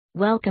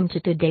Welcome to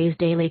today's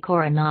daily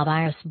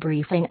coronavirus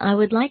briefing. I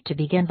would like to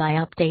begin by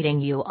updating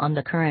you on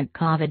the current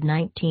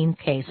COVID-19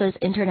 cases.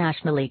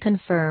 Internationally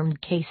confirmed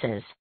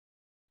cases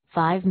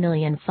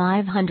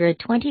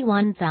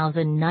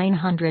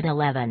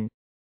 5,521,911.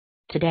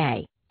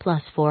 Today,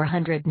 plus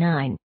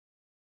 409.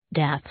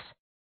 Deaths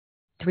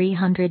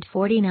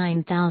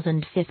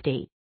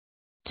 349,050.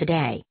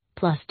 Today,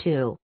 plus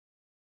 2.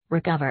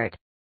 Recovered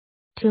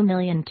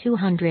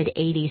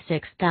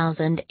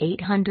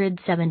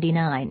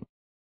 2,286,879.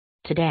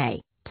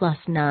 Today, plus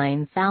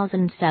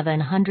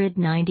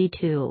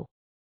 9,792.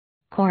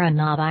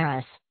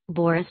 Coronavirus,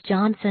 Boris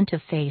Johnson to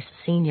face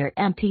senior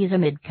MPs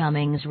amid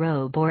Cummings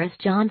row. Boris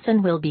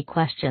Johnson will be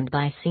questioned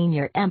by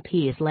senior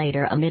MPs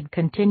later amid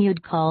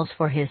continued calls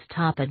for his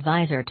top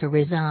advisor to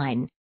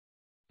resign.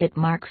 It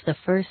marks the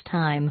first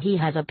time he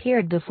has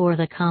appeared before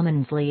the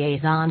Commons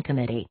Liaison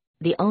Committee,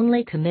 the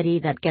only committee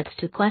that gets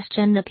to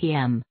question the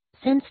PM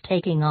since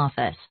taking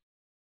office.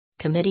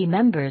 Committee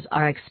members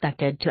are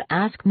expected to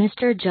ask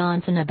Mr.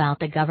 Johnson about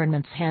the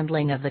government's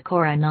handling of the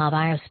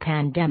coronavirus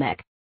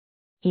pandemic.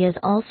 He is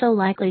also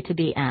likely to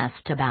be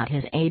asked about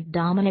his aide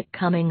Dominic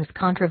Cummings'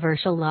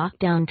 controversial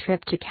lockdown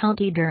trip to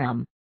County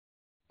Durham.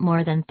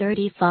 More than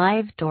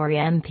 35 Tory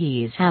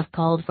MPs have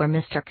called for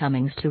Mr.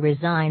 Cummings to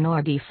resign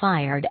or be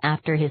fired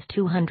after his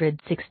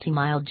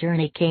 260-mile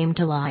journey came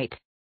to light.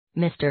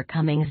 Mr.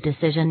 Cummings'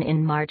 decision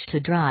in March to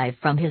drive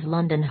from his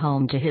London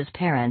home to his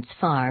parents'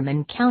 farm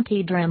in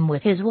County Durham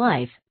with his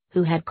wife,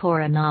 who had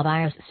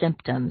coronavirus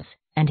symptoms,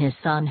 and his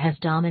son has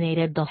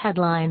dominated the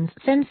headlines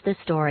since the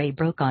story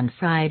broke on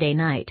Friday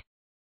night.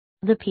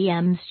 The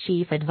PM's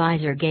chief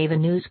advisor gave a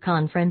news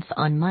conference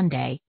on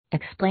Monday,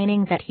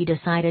 explaining that he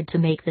decided to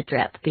make the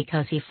trip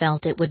because he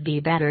felt it would be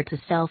better to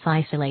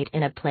self-isolate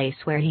in a place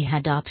where he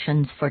had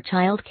options for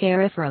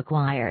childcare if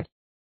required.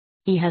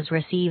 He has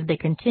received the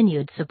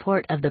continued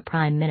support of the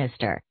Prime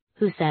Minister,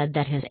 who said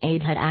that his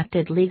aide had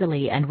acted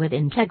legally and with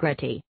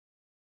integrity.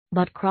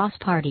 But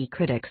cross-party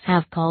critics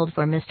have called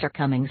for Mr.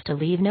 Cummings to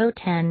leave No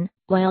 10,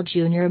 while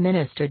Junior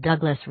Minister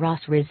Douglas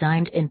Ross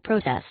resigned in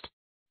protest.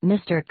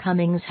 Mr.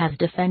 Cummings has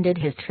defended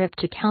his trip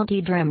to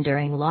County Durham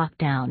during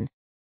lockdown.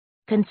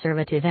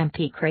 Conservative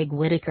MP Craig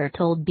Whittaker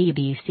told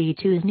BBC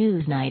Two's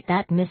Newsnight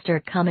that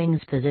Mr.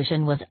 Cummings'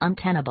 position was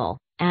untenable,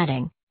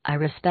 adding, "I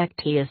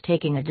respect he is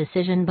taking a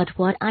decision, but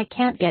what I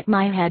can't get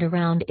my head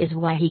around is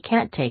why he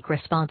can't take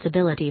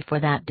responsibility for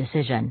that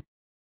decision."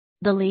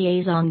 The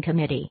Liaison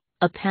Committee,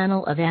 a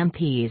panel of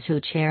MPs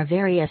who chair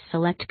various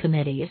select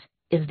committees,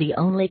 is the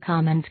only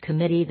Commons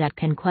committee that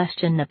can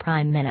question the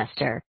Prime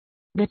Minister.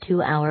 The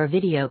 2-hour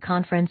video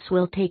conference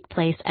will take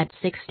place at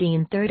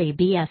 16:30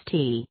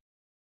 BST.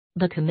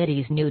 The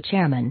committee's new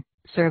chairman,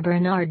 Sir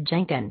Bernard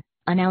Jenkin,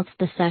 announced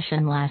the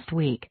session last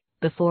week,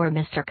 before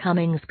Mr.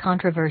 Cummings'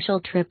 controversial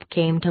trip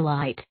came to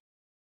light.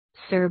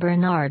 Sir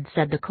Bernard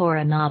said the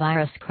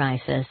coronavirus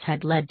crisis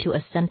had led to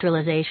a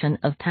centralization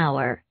of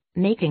power,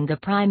 making the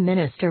Prime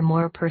Minister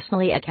more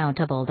personally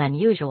accountable than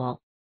usual.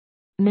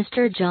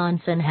 Mr.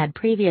 Johnson had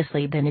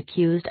previously been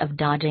accused of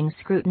dodging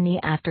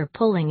scrutiny after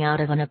pulling out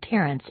of an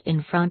appearance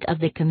in front of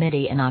the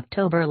committee in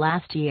October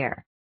last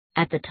year.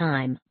 At the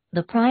time,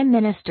 the Prime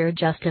Minister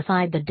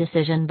justified the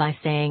decision by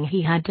saying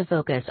he had to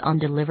focus on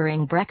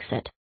delivering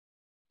Brexit.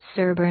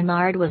 Sir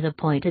Bernard was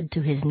appointed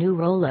to his new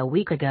role a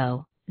week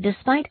ago,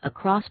 despite a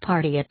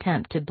cross-party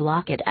attempt to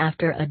block it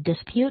after a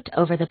dispute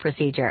over the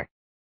procedure.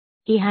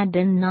 He had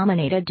been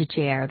nominated to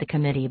chair the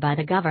committee by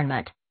the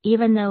government,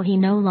 even though he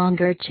no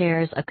longer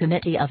chairs a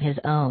committee of his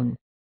own.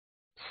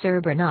 Sir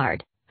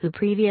Bernard, who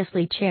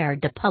previously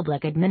chaired the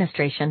Public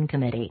Administration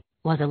Committee,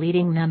 was a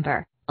leading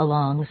member,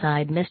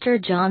 alongside Mr.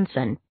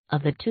 Johnson,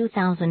 of the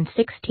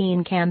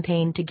 2016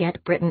 campaign to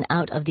get Britain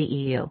out of the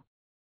EU.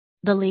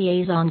 The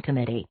Liaison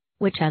Committee,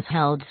 which has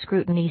held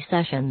scrutiny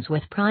sessions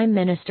with prime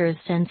ministers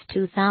since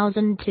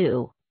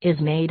 2002, is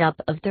made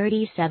up of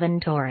 37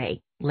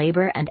 Tory,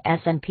 Labour and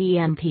SNP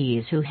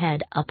MPs who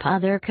head up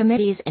other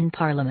committees in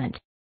Parliament.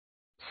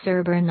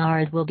 Sir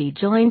Bernard will be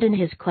joined in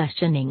his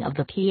questioning of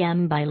the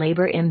PM by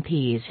Labour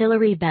MPs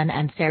Hilary Benn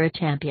and Sarah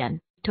Champion,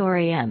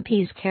 Tory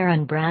MPs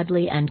Karen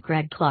Bradley and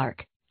Greg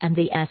Clark, and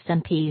the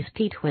SNP's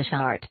Pete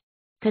Wishart.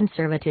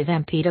 Conservative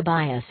MP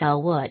Tobias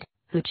Ellwood,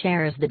 who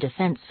chairs the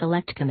Defence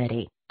Select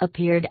Committee,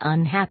 appeared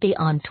unhappy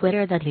on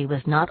Twitter that he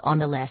was not on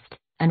the list,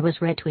 and was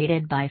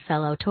retweeted by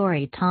fellow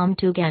Tory Tom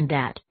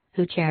Tugendhat,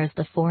 who chairs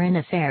the Foreign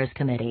Affairs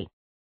Committee.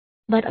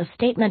 But a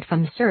statement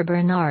from Sir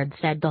Bernard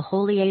said the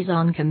whole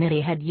Liaison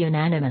Committee had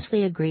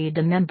unanimously agreed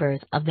the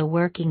members of the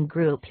working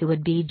group who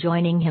would be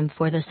joining him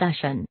for the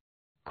session.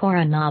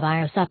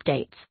 Coronavirus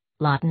updates.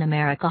 Latin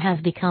America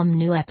has become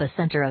new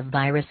epicenter of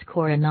virus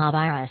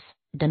coronavirus.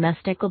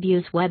 Domestic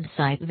abuse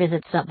website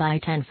visits up by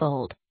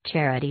tenfold.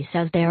 Charity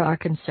says there are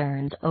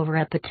concerns over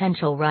a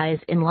potential rise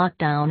in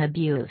lockdown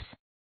abuse.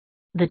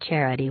 The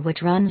charity,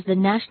 which runs the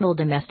National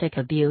Domestic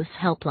Abuse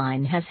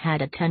Helpline, has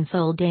had a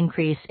tenfold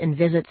increase in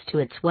visits to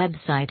its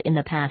website in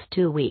the past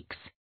 2 weeks.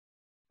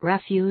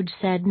 Refuge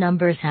said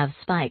numbers have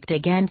spiked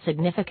again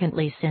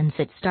significantly since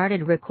it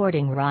started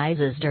recording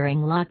rises during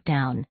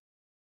lockdown.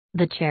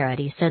 The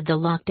charity said the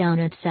lockdown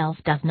itself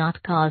does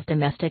not cause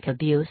domestic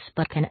abuse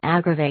but can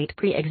aggravate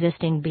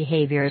pre-existing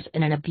behaviors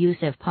in an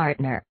abusive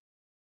partner.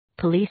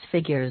 Police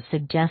figures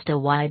suggest a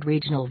wide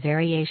regional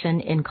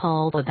variation in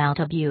calls about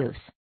abuse.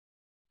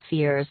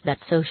 Fears that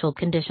social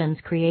conditions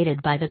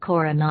created by the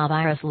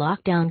coronavirus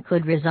lockdown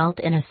could result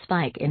in a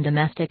spike in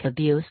domestic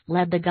abuse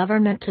led the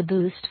government to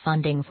boost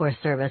funding for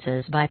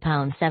services by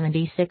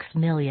 £76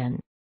 million.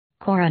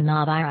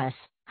 Coronavirus: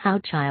 how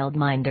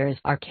childminders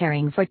are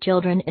caring for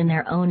children in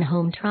their own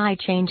home. Try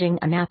changing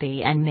a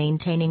nappy and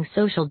maintaining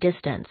social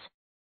distance.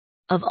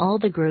 Of all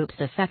the groups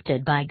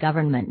affected by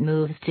government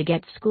moves to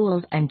get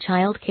schools and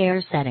child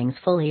care settings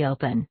fully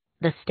open,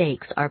 the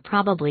stakes are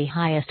probably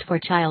highest for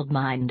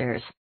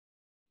childminders.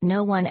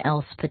 No one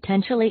else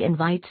potentially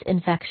invites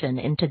infection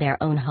into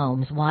their own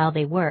homes while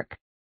they work.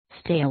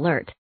 Stay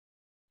alert.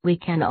 We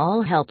can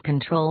all help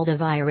control the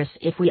virus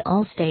if we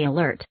all stay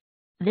alert.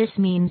 This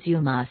means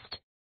you must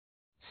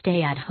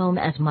stay at home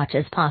as much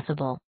as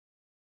possible.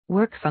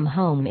 Work from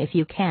home if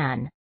you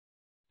can.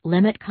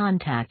 Limit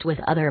contact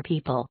with other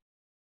people.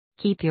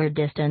 Keep your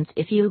distance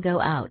if you go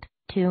out,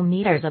 2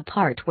 meters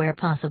apart where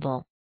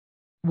possible.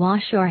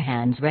 Wash your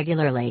hands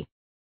regularly.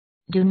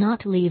 Do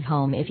not leave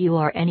home if you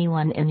or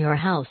anyone in your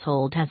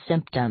household has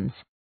symptoms.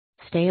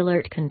 Stay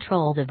alert.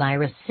 Control the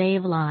virus.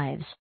 Save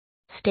lives.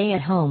 Stay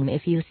at home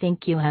if you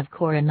think you have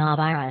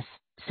coronavirus.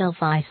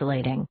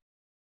 Self-isolating.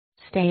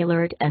 Stay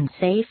alert and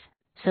safe.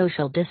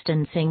 Social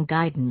distancing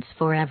guidance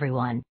for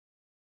everyone.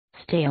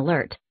 Stay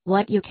alert.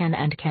 What you can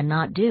and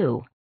cannot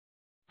do.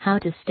 How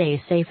to stay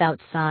safe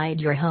outside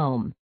your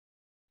home.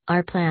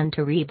 Our plan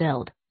to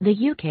rebuild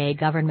the UK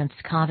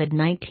government's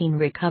COVID-19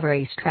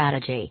 recovery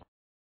strategy.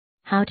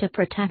 How to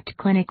protect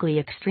clinically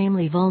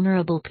extremely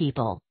vulnerable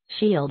people,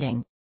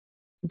 shielding.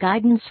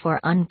 Guidance for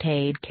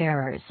unpaid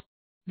carers.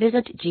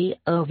 Visit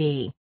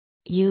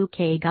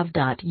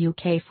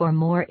gov.uk for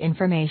more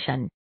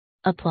information.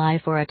 Apply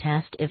for a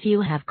test if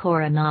you have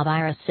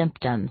coronavirus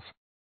symptoms.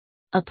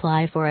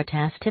 Apply for a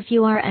test if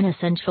you are an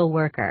essential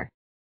worker.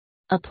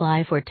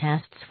 Apply for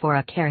tests for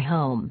a care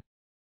home.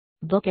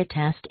 Book a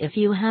test if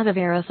you have a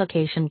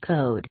verification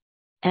code.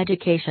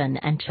 Education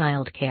and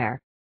childcare.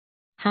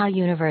 How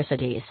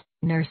universities,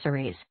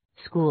 nurseries,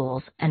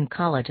 schools and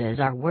colleges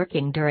are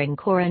working during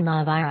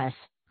coronavirus,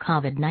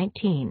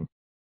 COVID-19.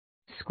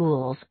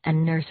 Schools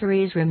and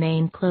nurseries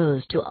remain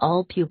closed to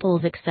all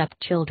pupils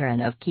except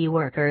children of key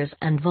workers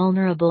and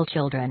vulnerable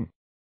children.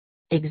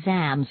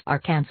 Exams are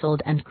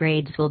cancelled and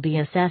grades will be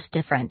assessed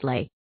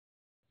differently.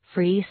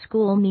 Free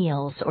school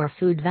meals or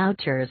food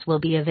vouchers will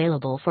be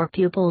available for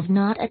pupils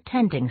not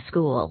attending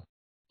school.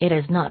 It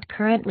is not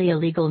currently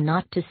illegal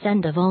not to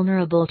send a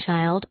vulnerable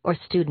child or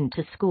student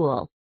to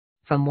school.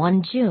 From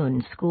 1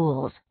 June,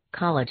 schools,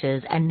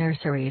 colleges and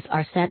nurseries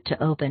are set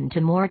to open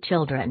to more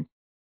children.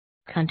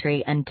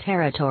 Country and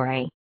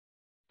territory.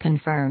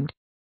 Confirmed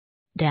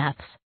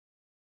deaths.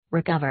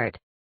 Recovered.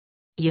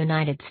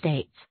 United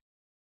States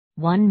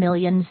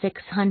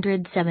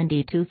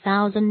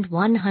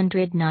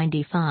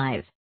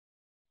 1,672,195.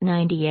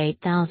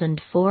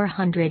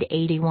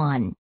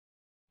 98,481.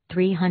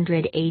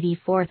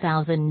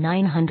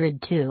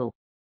 384,902.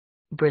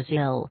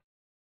 Brazil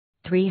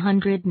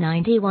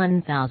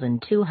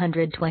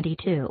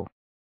 391,222.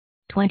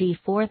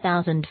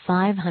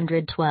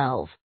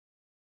 24,512.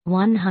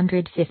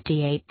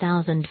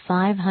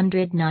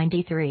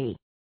 158,593.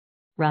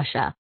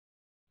 Russia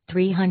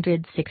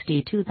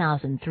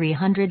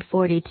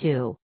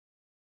 362,342.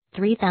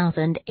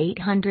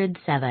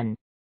 3,807.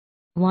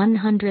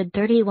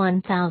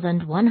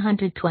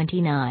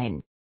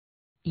 131,129.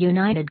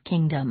 United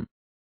Kingdom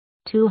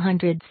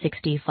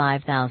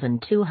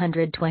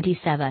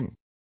 265,227.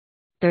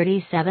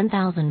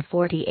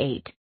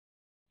 37,048.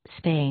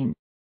 Spain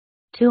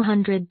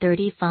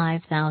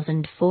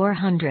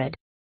 235,400.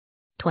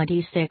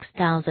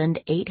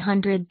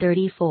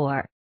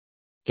 26,834.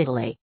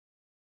 Italy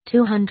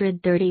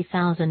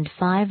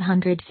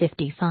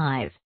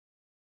 230,555.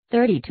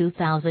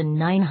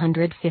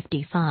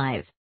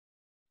 32,955.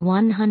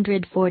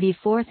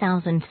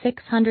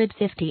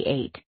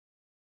 144,658.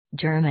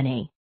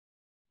 Germany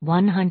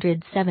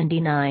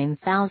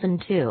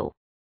 179,002.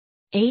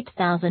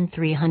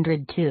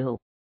 8,302.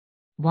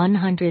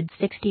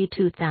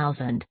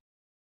 162,000.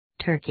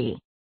 Turkey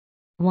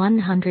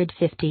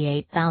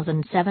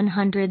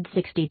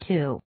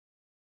 158,762.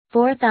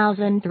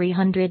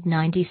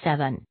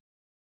 4,397.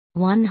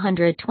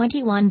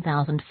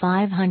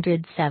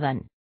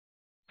 121,507.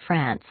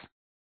 France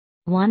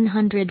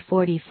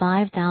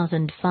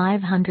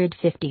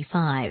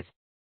 145,555.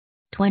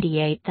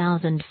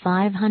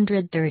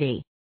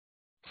 28,530.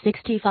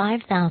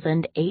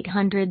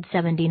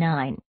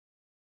 65,879.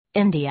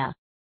 India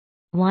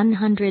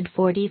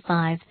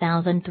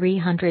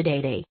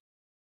 145,380.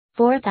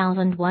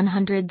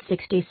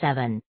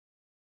 4,167.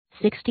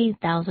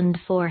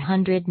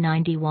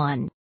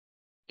 60,491.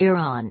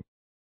 Iran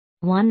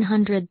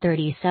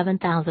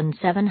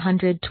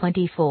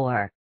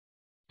 137,724.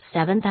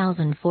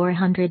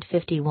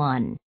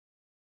 7,451.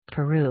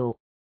 Peru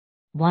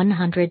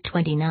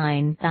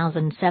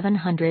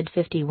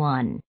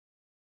 129,751.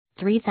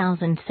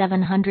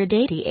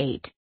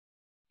 3,788.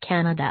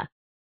 Canada.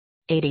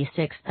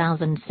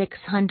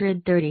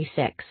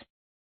 86,636.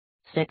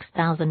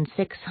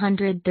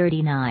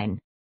 6,639.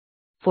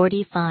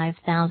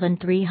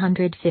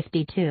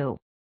 45,352.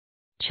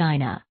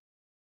 China.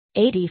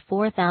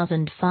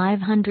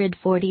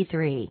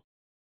 84,543.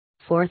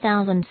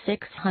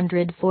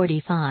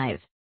 4,645.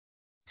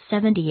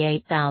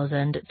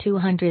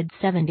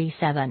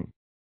 78,277.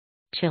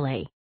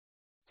 Chile.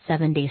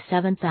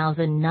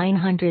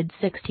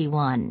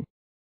 77,961.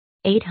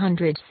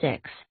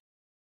 806.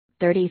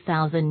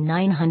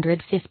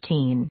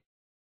 30,915.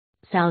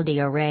 Saudi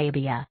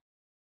Arabia.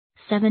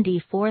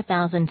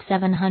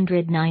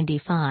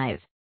 74,795.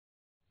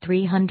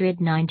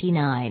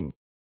 399.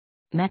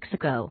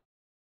 Mexico.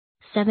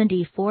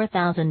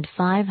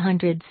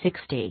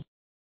 74,560.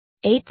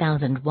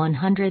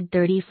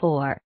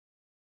 8,134.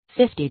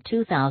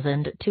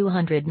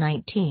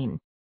 52,219.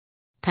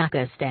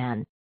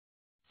 Pakistan.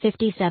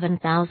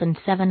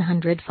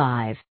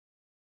 57,705.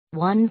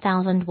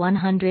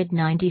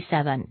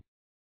 1,197.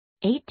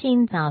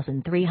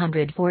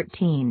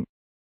 18,314.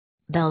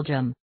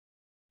 Belgium.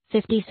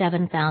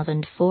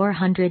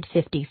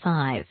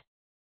 57,455.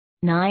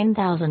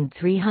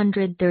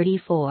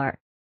 9,334.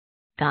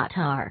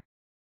 Qatar.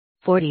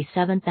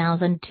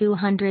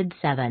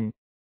 47,207.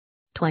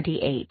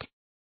 28.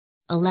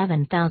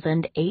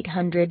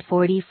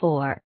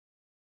 11,844.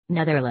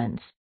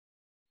 Netherlands.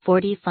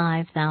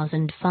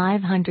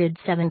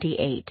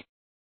 45,578.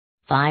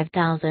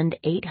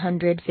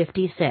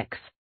 5,856.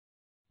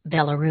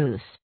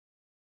 Belarus.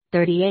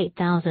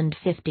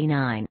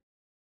 38,059.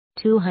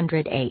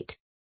 208.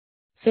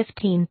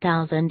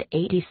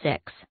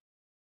 15,086.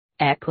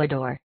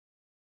 Ecuador.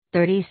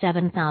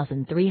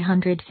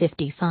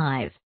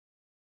 37,355.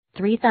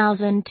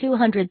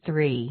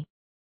 3,203.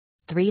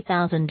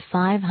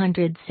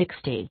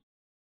 3,560.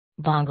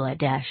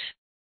 Bangladesh.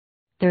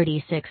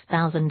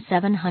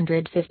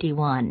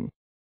 36,751.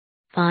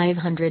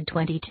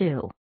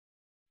 522.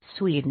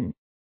 Sweden.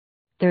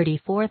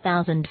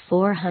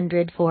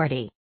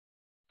 34,440.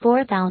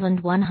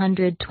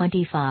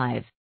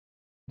 4,125.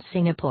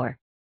 Singapore.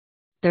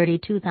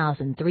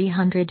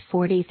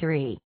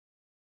 32,343.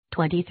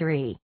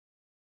 23.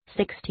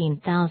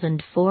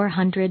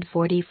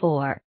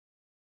 16,444.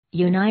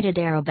 United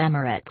Arab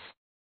Emirates.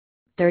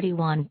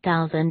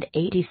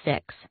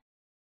 31,086.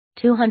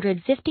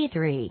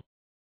 253.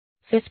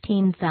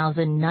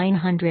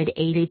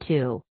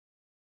 15,982.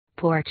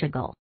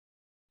 Portugal.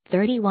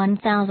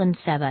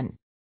 31,007.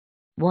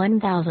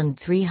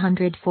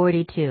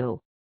 1,342.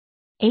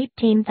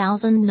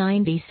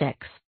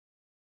 18,096.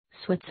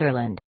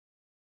 Switzerland.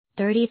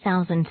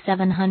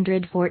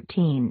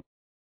 30,714.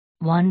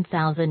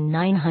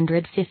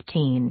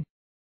 1,915.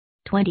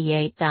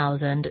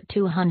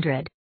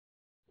 28,200.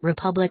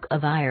 Republic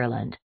of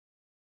Ireland.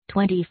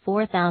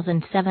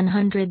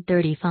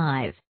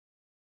 24,735.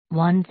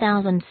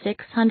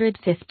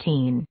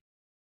 1,615.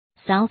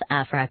 South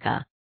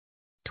Africa.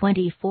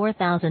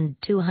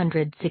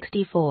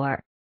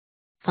 24,264.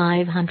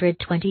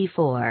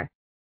 524.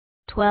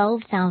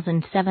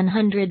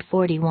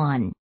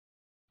 12,741.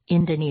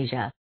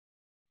 Indonesia.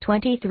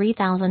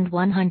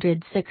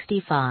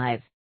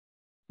 23,165.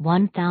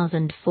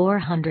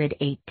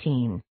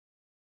 1,418.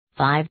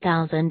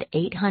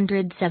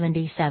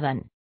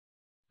 5,877.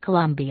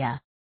 Colombia.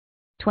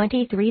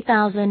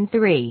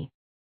 23,003.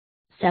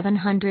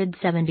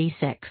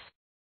 776.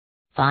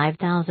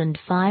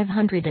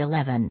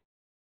 5,511.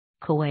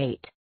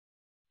 Kuwait.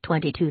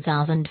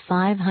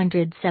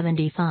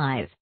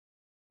 22,575.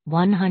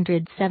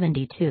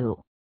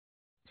 172.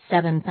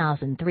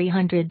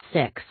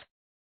 7,306.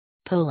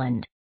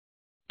 Poland.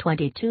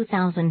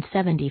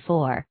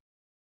 22,074.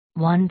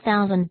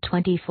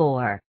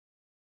 1,024.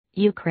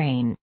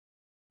 Ukraine.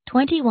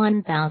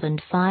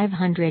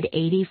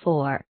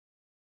 21,584.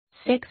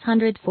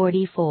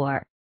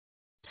 644.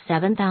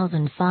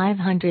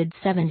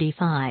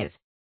 7,575.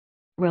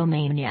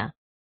 Romania.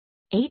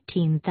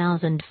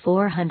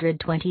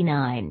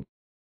 18,429.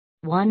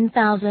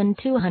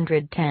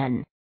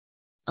 1,210.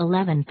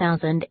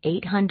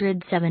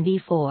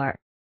 11,874.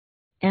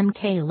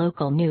 MK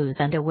Local News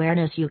and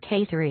Awareness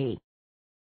UK 3.